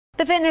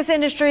The fitness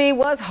industry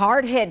was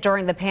hard hit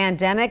during the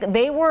pandemic.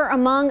 They were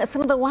among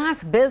some of the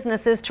last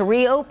businesses to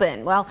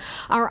reopen. Well,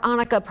 our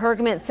Annika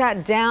Pergament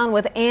sat down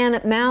with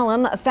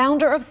Mahlum,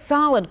 founder of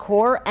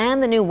Solidcore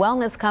and the new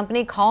wellness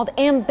company called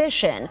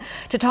Ambition,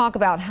 to talk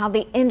about how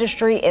the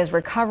industry is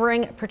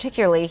recovering,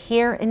 particularly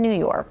here in New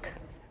York.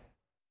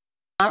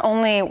 Not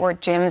only were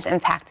gyms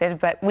impacted,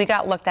 but we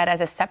got looked at as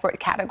a separate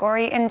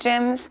category in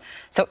gyms.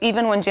 So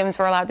even when gyms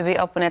were allowed to be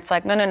open, it's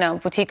like, no,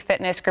 boutique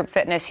fitness, group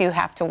fitness, you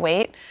have to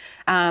wait.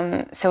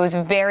 So it was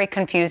very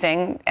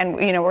confusing. And,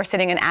 we're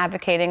sitting and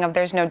advocating of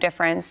there's no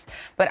difference.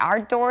 But our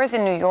doors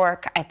in New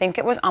York, I think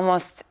it was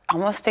almost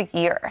a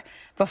year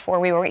before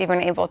we were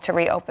even able to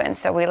reopen.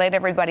 So we laid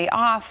everybody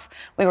off.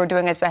 We were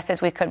doing as best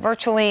as we could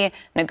virtually,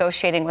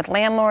 negotiating with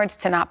landlords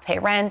to not pay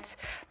rent.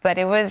 But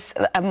it was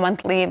a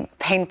monthly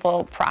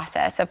painful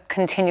process of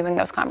continuing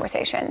those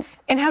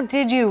conversations. And how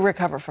did you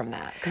recover from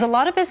that? Because a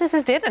lot of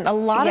businesses didn't. A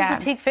lot of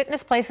boutique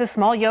fitness places,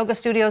 small yoga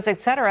studios,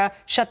 etc.,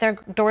 shut their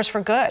doors for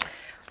good.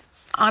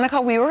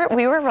 Annika, we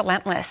were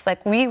relentless.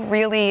 Like, we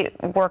really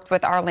worked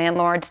with our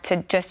landlords to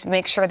just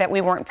make sure that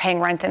we weren't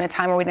paying rent in a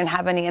time where we didn't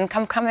have any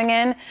income coming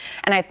in.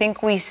 And I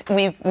think we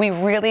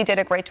really did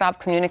a great job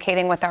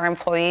communicating with our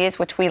employees,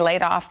 which we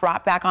laid off,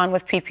 brought back on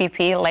with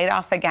PPP, laid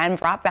off again,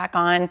 brought back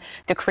on,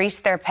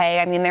 decreased their pay.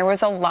 I mean, there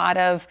was a lot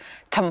of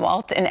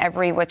tumult in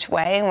every which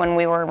way when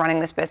we were running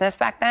this business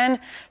back then.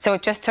 So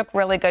it just took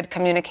really good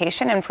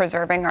communication and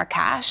preserving our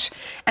cash.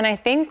 And I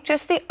think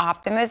just the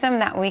optimism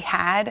that we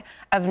had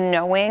of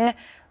knowing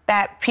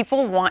that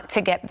people want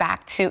to get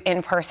back to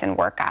in-person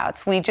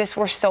workouts. We just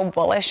were so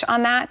bullish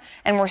on that,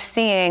 and we're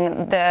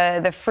seeing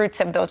the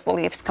fruits of those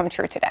beliefs come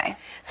true today.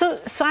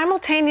 So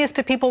simultaneous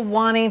to people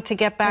wanting to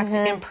get back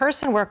to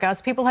in-person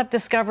workouts, people have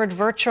discovered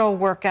virtual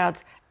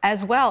workouts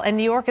as well. And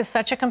New York is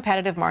such a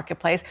competitive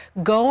marketplace.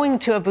 Going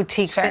to a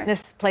boutique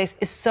fitness place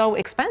is so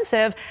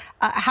expensive.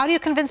 How do you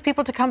convince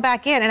people to come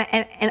back in?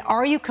 And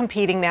are you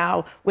competing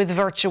now with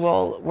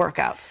virtual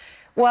workouts?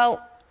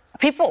 Well,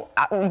 people,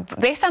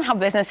 based on how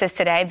business is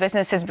today,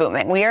 business is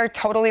booming. We are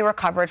totally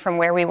recovered from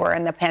where we were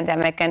in the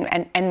pandemic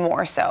and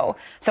more so.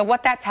 So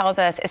what that tells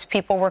us is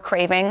people were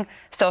craving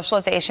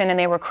socialization and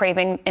they were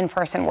craving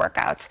in-person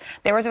workouts.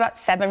 There was about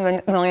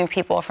 7 million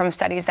people from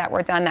studies that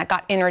were done that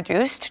got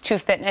introduced to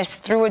fitness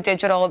through a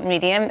digital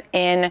medium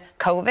in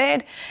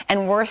COVID.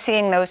 And we're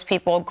seeing those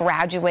people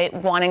graduate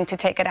wanting to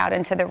take it out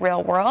into the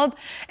real world.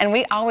 And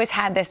we always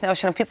had this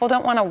notion of people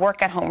don't want to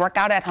work at home, work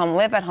out at home,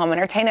 live at home,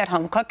 entertain at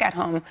home, cook at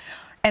home.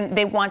 And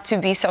they want to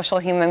be social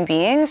human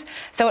beings.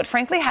 So it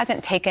frankly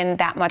hasn't taken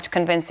that much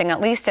convincing,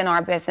 at least in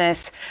our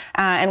business.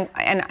 And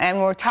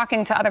we're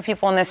talking to other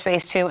people in this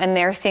space too, and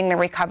they're seeing the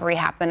recovery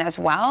happen as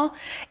well.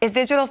 Is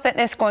digital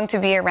fitness going to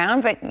be around?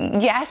 But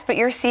yes, but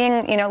you're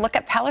seeing, look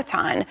at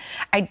Peloton.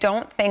 I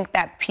don't think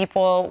that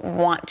people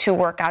want to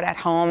work out at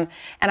home.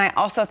 And I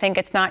also think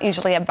it's not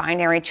usually a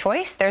binary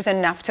choice. There's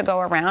enough to go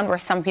around where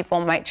some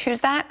people might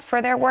choose that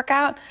for their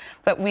workout.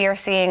 But we are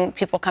seeing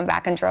people come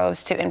back in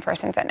droves to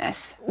in-person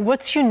fitness.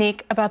 What's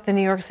unique about the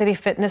New York City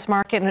fitness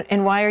market,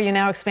 and why are you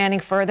now expanding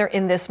further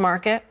in this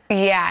market?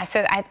 Yeah,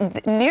 so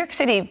the New York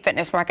City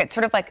fitness market,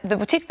 sort of like the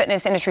boutique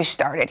fitness industry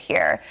started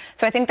here.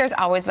 So I think there's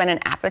always been an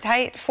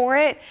appetite for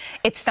it.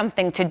 It's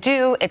something to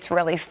do. It's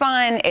really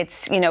fun.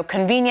 It's,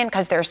 convenient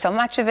because there's so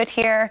much of it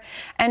here.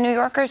 And New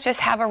Yorkers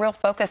just have a real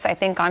focus, I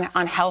think, on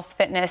health,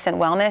 fitness, and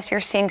wellness.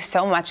 You're seeing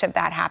so much of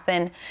that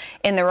happen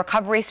in the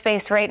recovery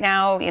space right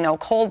now,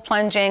 cold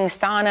plunging,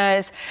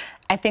 saunas.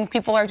 I think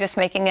people are just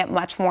making it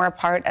much more a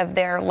part of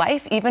their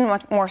life, even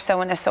much more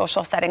so in a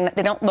social setting, that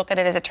they don't look at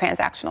it as a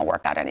transactional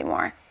workout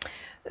anymore.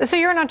 So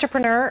you're an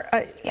entrepreneur,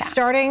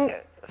 starting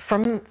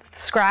from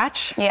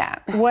scratch. Yeah.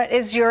 What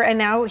is and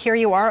now here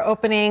you are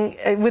opening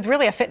with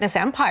really a fitness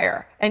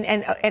empire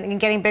and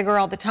getting bigger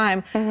all the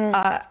time.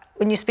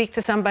 When you speak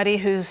to somebody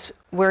who's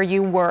where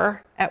you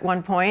were at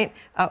one point,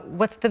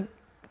 what's the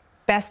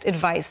best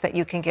advice that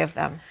you can give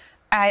them?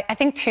 I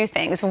think two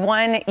things.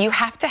 One, you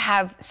have to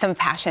have some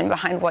passion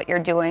behind what you're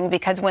doing,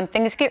 because when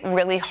things get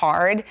really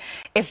hard,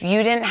 if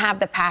you didn't have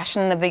the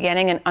passion in the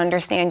beginning and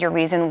understand your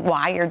reason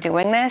why you're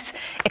doing this,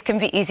 it can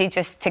be easy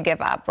just to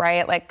give up,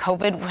 right? Like,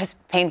 COVID was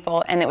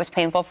painful, and it was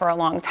painful for a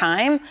long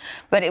time,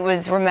 but it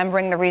was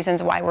remembering the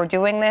reasons why we're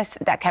doing this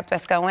that kept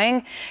us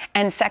going.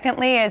 And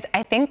secondly is,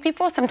 I think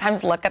people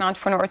sometimes look at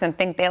entrepreneurs and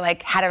think they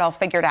had it all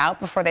figured out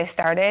before they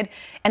started,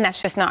 and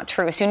that's just not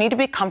true. So you need to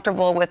be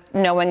comfortable with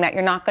knowing that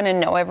you're not going to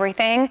know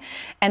everything,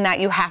 and that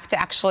you have to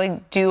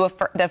actually do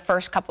the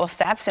first couple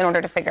steps in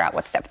order to figure out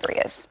what step 3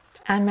 is.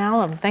 And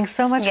Mahlum, thanks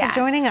so much for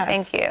joining us.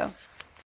 Thank you.